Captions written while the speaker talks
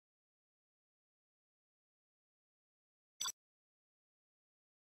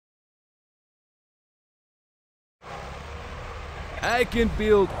I can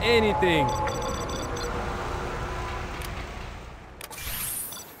build anything.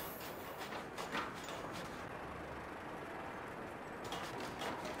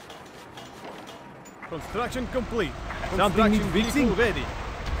 Construction complete. Something needs fixing? Ready.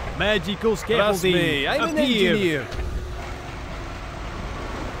 Magical Trust scaffolding. me, I'm an Appear. engineer.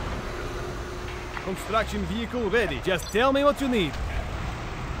 Construction vehicle ready. Just tell me what you need.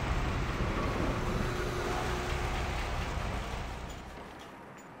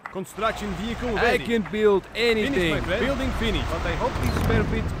 Construction vehicle I ready. can build anything. Finished, my friend. Building finished. But I hope these spare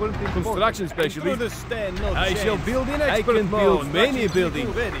bits weren't important. Construction specialist. Understand, no I shall chance. build in I expert can mode. build Many Construction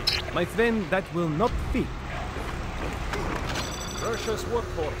buildings. vehicle ready. My friend, that will not fit. Russia's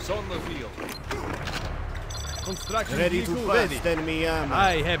workforce on the field. Construction Ready to vehicle ready. bust, enemy armor.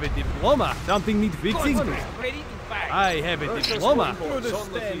 I have a diploma. Something needs fixing. Ready to fight. I have a Russia's diploma. workforce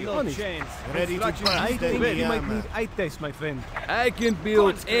on the field. No Honest. chance. Ready to Construction bust, I vehicle think enemy you might armor. need eye test, my friend. I can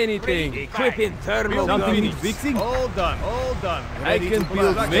build anything. Equipping thermal Something guns. needs fixing. All done. All done. I Ready can to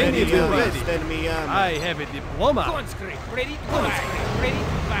build bust, many enemy armor. buildings. Enemy armor. I have a diploma. Conscript. Ready to fight. Ready to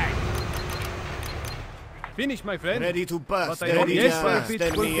fight. Finish, my friend. Ready to bust, But I hope enemy yes, armor. my bitch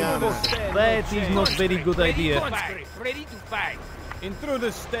will Enemy do armor. understand, That no is chance. not very good idea. Conscript. Ready to fight.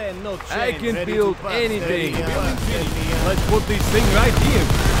 Intruders stand, no chance. I can Ready build to bust, anything. enemy armor. Enemy armor. Let's put this thing right here.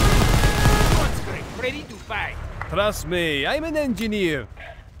 Conscript. Ready to fight. Trust me, I'm an engineer.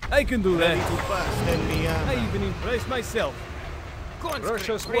 I can do Ready that. to bust, enemy I armor. even impressed myself. Conscript.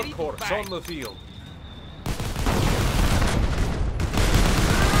 Russia's ready to workforce fight. on the field.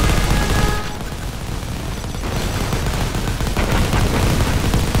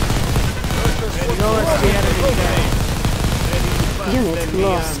 Lowest the enemy down. Ready to bust, Unit enemy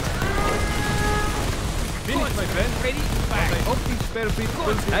lost. armor. Finish, my friend. Ready to I fight. hope these spare bits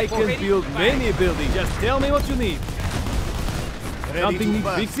will do. I can build many buildings. Just tell me what you need. Ready Something to needs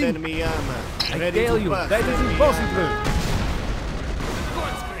bust, fixing? enemy armor. I Ready tell to you, bust, that is enemy impossible. armor.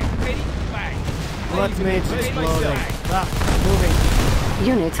 Conscript. Ready to fight. What made Ready it myself. exploding? Moving.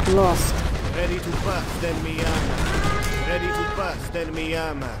 Unit lost. Ready to bust, enemy armor. Ready to bust, enemy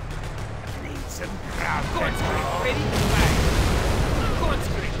armor. Need some crowd. Conscript. Ready to fight.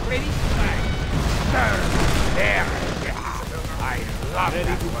 Conscript. Ready to fight. There. I love Ready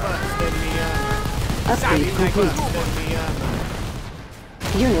that to word. bust, enemy armor. Upgrade complete. Bust, enemy armor.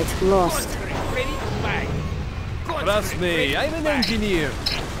 Unit lost. Conscript. Ready to fight. Trust Conscript, ready me, to I'm an fight. engineer.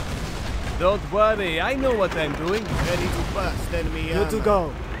 Don't worry, I know what I'm doing. Ready to bust, enemy armor. Good to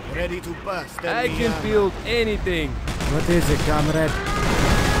go. Ready to bust, I enemy can armor. build anything. What is it, comrade?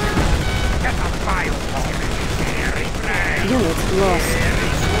 Get a file. Reply. Unit lost.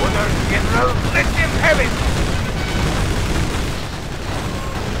 Order, General. Let them have it.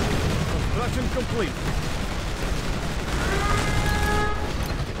 Construction complete.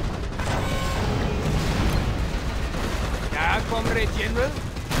 Yeah, Comrade General.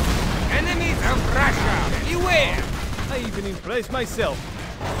 Enemies of Russia. Beware. I even impressed myself.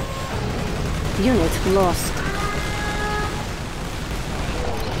 Unit lost.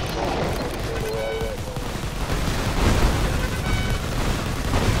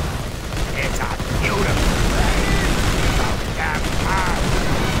 It's a beautiful day. So damn hard.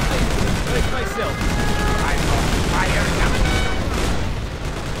 I even impressed myself. I'm on fire now.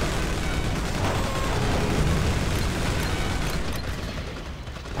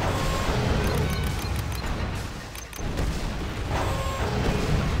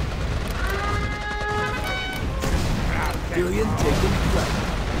 Billion taken flight.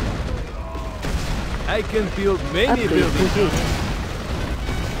 I can build many Upgrade buildings. complete.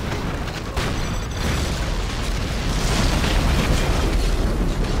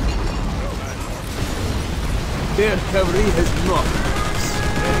 Their cavalry has knocked.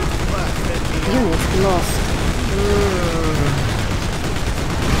 Ready to bust, enemy armor. Unit lost.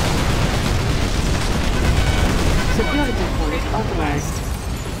 Security point authorized.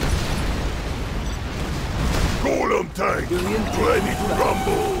 Golem tank, Billion taken ready to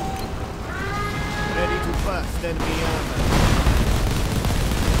rumble. Ready to bust, enemy armor.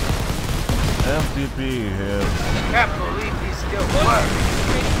 FDP here. Can't believe he still works.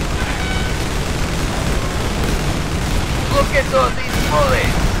 Look at all these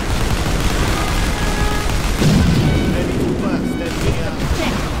bullets. Ready to bust, enemy armor.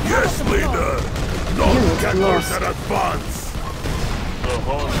 Yes, leader. No Unit getters lost. at advance.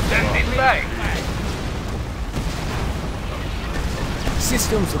 Standing by.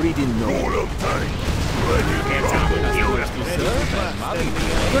 Systems reading no. Golem tank, ready to It's a rumble. beautiful. Ready to bust, enemy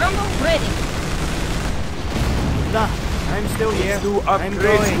armor. Grumble ready. Nah, I'm still here. New I'm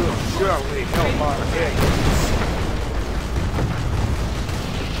upgrades going. will surely help our case.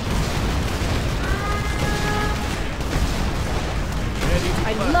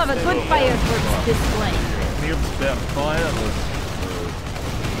 love a good fireworks display. Need spare fire with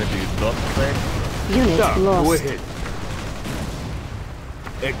maybe dot track. Unit lost. Go ahead.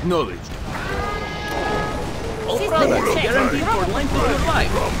 Acknowledged. System check. Guaranteed for length of your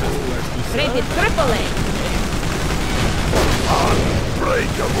life. Rated AAA.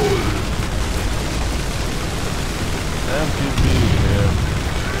 Unbreakable. MTP here.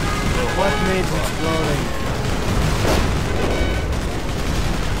 What needs exploring?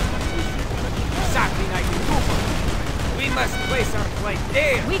 Something I can do for you. We must place our flight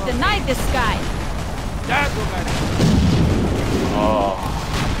there. We denied the sky. That will matter. Oh.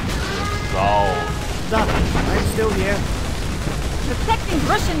 Down. Stop. I'm still here. Protecting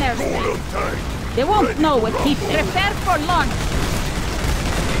Russian airspace. They won't know what keeps. Prepare for launch.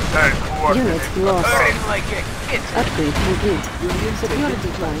 Unit lost. Burn like a kid. Upgrade complete. Security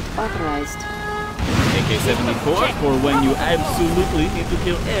point authorized. AK-74 for when you absolutely need to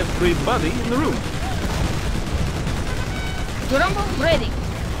kill everybody in the room. Duramo ready.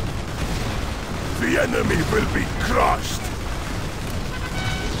 The enemy will be crushed.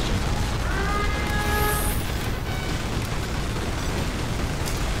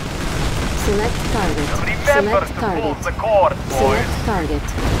 Select target. Remember Select to target. pull the cord, boys. Select target.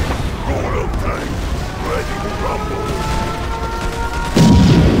 Roll tank. Ready to rumble.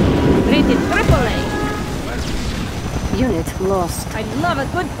 Rated AAA. Unit lost. I love a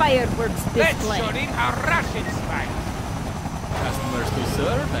good fireworks Let's display. show him how Russians fight. Customers to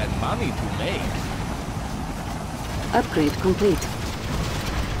serve and money to make. Upgrade complete.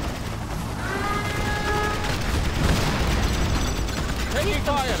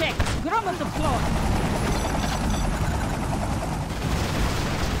 System check. Grommet deployed.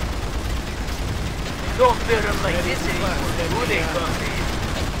 Don't bear them like this anymore. Who they come in?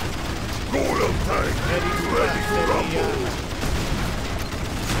 Roll tank. Ready to rumble.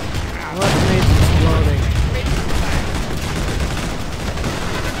 What needs exploding?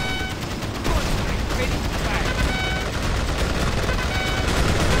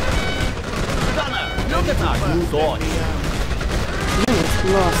 Look at our new dodge.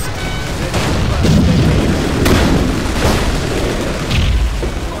 Unit lost.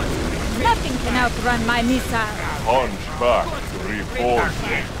 Nothing can outrun my missile. Punch back.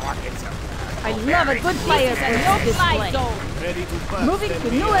 Reinforcing. I love a good fire and no display. Ready to pass. Moving Send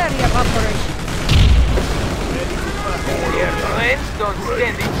to me new out. area of operation. Ready to pass. Your friends don't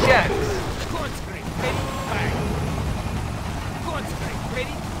stand a chance.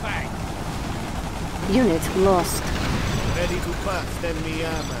 Unit lost. Ready to pass. Send me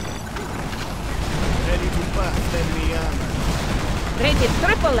armor. Ready to pass. Send me armor. Rated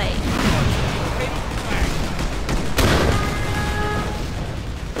AAA.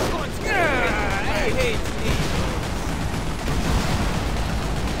 I hate these.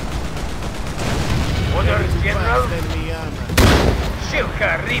 Orders, General. Send me armor. Shilka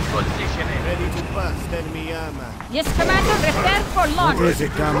repositioning. Ready to pass. Send me armor. Yes, Commander, prepare for launch. Is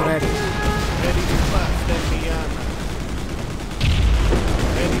it? I'm ready. Ready to pass. Send me armor.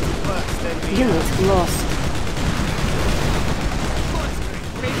 Ready to pass. Send me armor. Unit lost.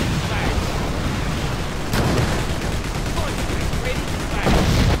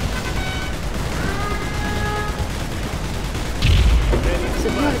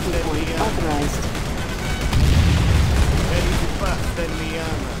 Security point authorized. Ready to pass. Send me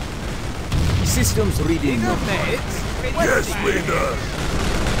armor. Systems reading. Yes, leader.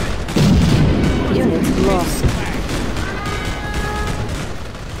 Unit lost.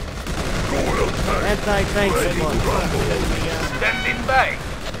 Roll tank. Anti-tank Ready to support. rumble. Send me armor. Standing by.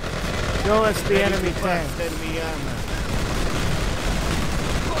 Show us the enemy tank. Send me armor.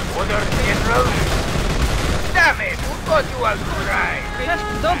 Orders, General. Damn it! Who thought you all could ride? Just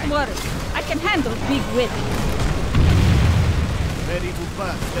don't worry. I can handle big whip. Ready to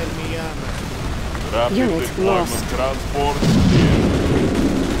pass. Send me armor. Rapid Unit deployment lost. transport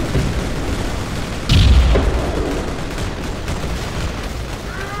here.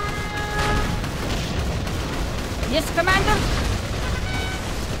 Yes, Commander?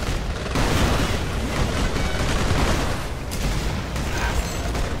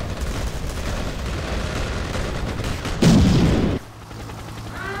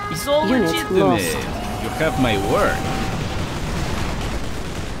 It's all Unit legitimate. lost. You have my word.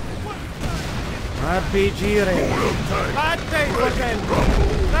 RPG ready. Roll tank. Hot tank weapon.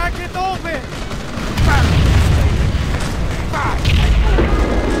 Knock it open.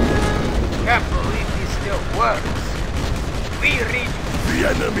 Can't believe this still works. We reach. The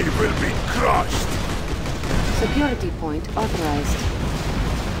enemy will be crushed. Security point authorized.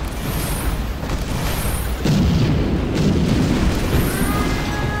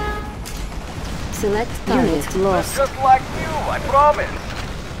 Select unit lost. Just like you, I promise.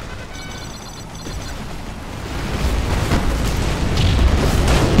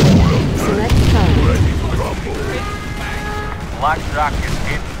 Select target. Blackjack is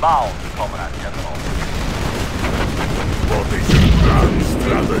inbound, Comrade General. What is your grand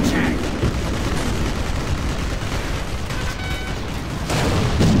strategy?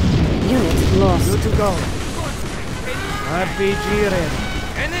 Unit lost. Good to go. RPG ready.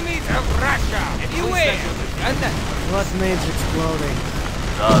 Enemies of Russia! Anywhere! What needs exploding?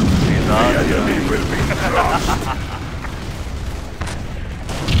 The enemy will be crushed.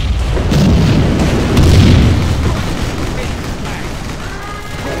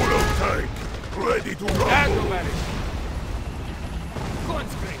 Golem tank, ready to rumble.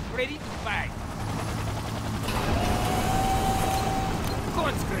 Conscript, ready to fight.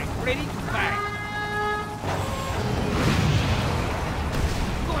 Conscript, ready to fight.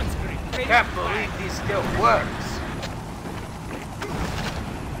 Conscript, ready to fight. Can't believe this still works.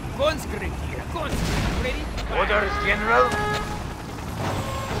 Conscript here. Conscript, ready to fight. Orders, General.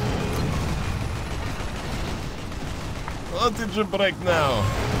 What did you break now?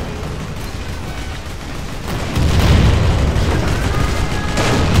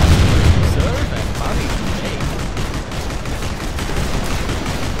 Serve and body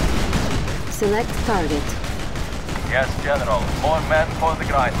to Select target. Yes, General. More men for the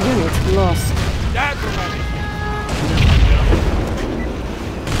grind. Unit lost.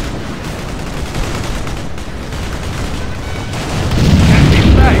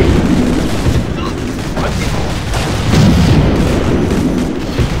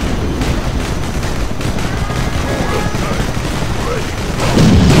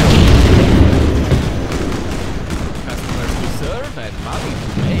 Customers to serve and money to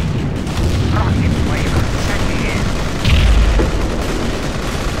make. Rocket flavor, checking in.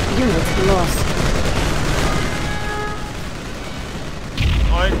 Unit lost.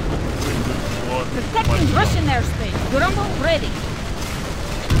 Protecting Russian airspace. Grumble ready.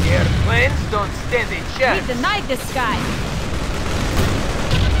 Airplanes don't stand a We chance. denied the sky.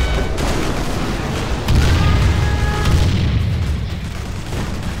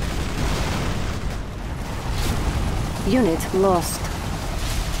 Unit lost.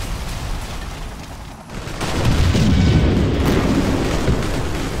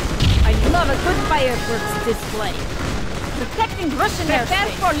 I love a good fireworks display. Protecting Russian airspace.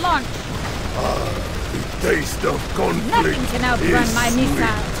 Prepare for launch. Taste of conflict. Nothing can outrun is my sweet.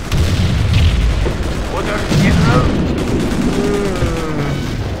 missile. Orders, General.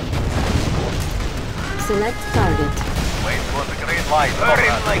 Select target. Wait for the green light. Hurry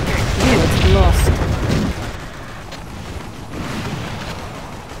like a Unit lost.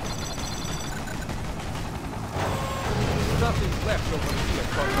 Nothing's left over here,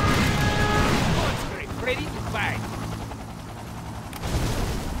 Comrade. Conscript, ready to fight.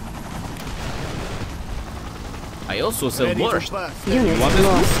 I also sell Ready to borscht. bust. Unit What is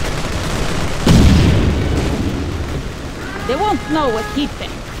lost. They won't know what hit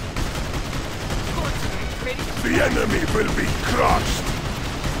them. Conscript, ready to The enemy will be crushed.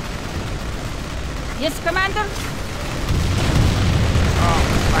 Yes, Commander?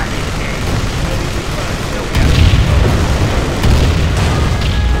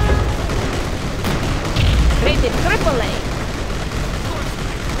 Rated AAA.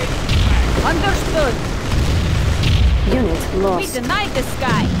 Understood. Unit We lost. denied the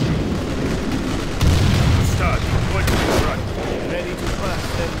sky. Start. Point to the front. Ready to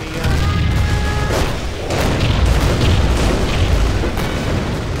bust, enemy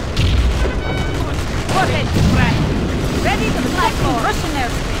Go ahead, Frank. Ready to fly for Russian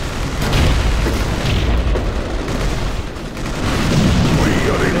airspace. We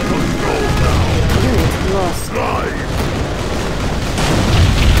are in control now. Unit lost. Drive.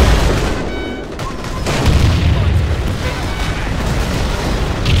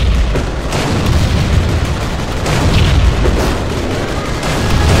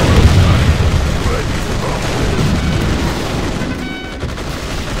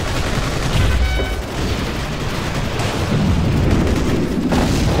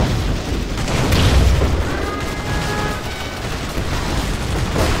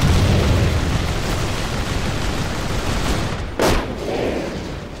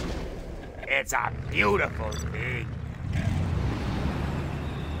 It's a beautiful thing.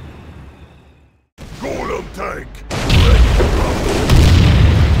 Golem tank. Ready to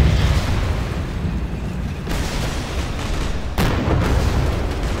rumble.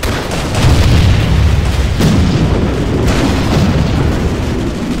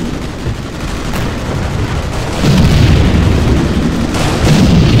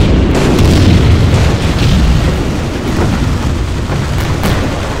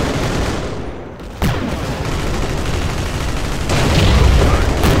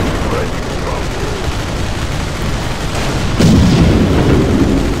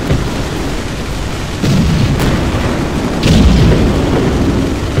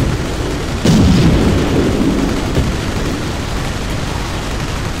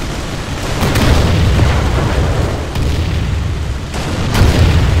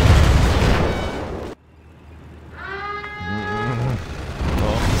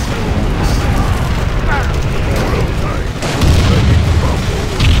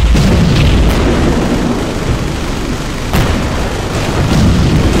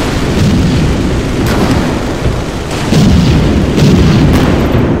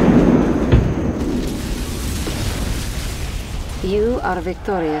 You are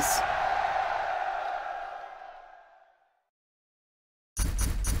victorious.